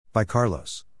By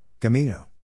Carlos Gamino.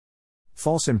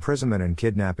 False imprisonment and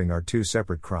kidnapping are two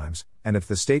separate crimes, and if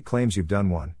the state claims you've done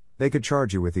one, they could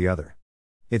charge you with the other.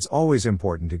 It's always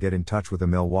important to get in touch with a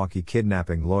Milwaukee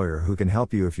kidnapping lawyer who can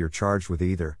help you if you're charged with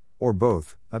either, or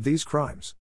both, of these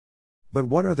crimes. But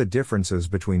what are the differences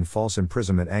between false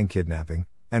imprisonment and kidnapping,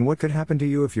 and what could happen to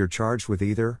you if you're charged with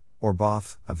either, or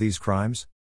both, of these crimes?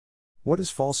 What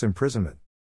is false imprisonment?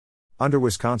 Under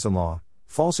Wisconsin law,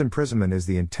 false imprisonment is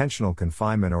the intentional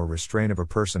confinement or restraint of a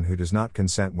person who does not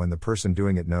consent when the person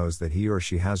doing it knows that he or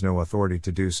she has no authority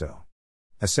to do so.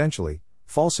 Essentially,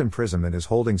 false imprisonment is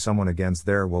holding someone against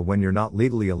their will when you're not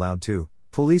legally allowed to.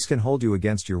 Police can hold you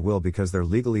against your will because they're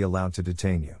legally allowed to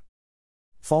detain you.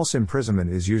 False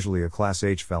imprisonment is usually a Class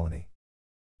H felony.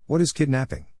 What is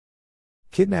kidnapping?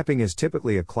 Kidnapping is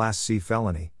typically a Class C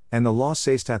felony, and the law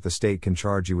says that the state can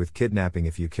charge you with kidnapping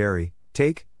if you carry,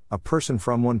 take, a person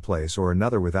from one place or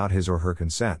another without his or her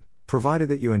consent, provided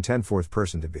that you intend for the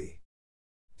person to be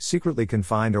secretly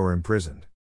confined or imprisoned,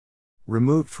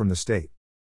 removed from the state,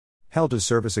 held to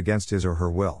service against his or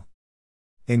her will.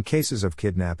 In cases of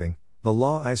kidnapping, the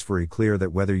law is very clear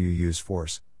that whether you use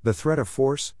force, the threat of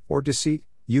force, or deceit,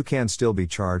 you can still be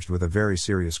charged with a very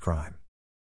serious crime.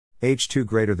 H2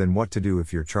 greater than what to do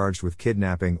if you're charged with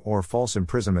kidnapping or false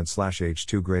imprisonment /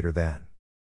 H2 greater than.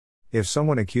 If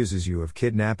someone accuses you of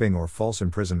kidnapping or false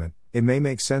imprisonment, it may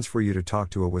make sense for you to talk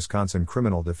to a Wisconsin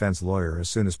criminal defense lawyer as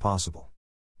soon as possible.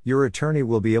 Your attorney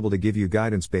will be able to give you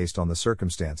guidance based on the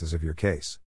circumstances of your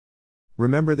case.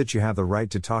 Remember that you have the right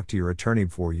to talk to your attorney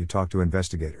before you talk to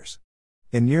investigators.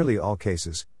 In nearly all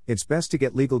cases, it's best to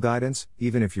get legal guidance,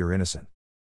 even if you're innocent.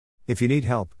 If you need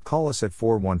help, call us at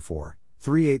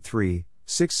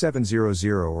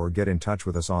 414-383-6700 or get in touch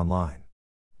with us online.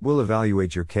 We'll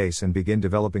evaluate your case and begin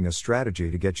developing a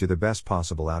strategy to get you the best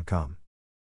possible outcome.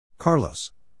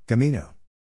 Carlos Gamino.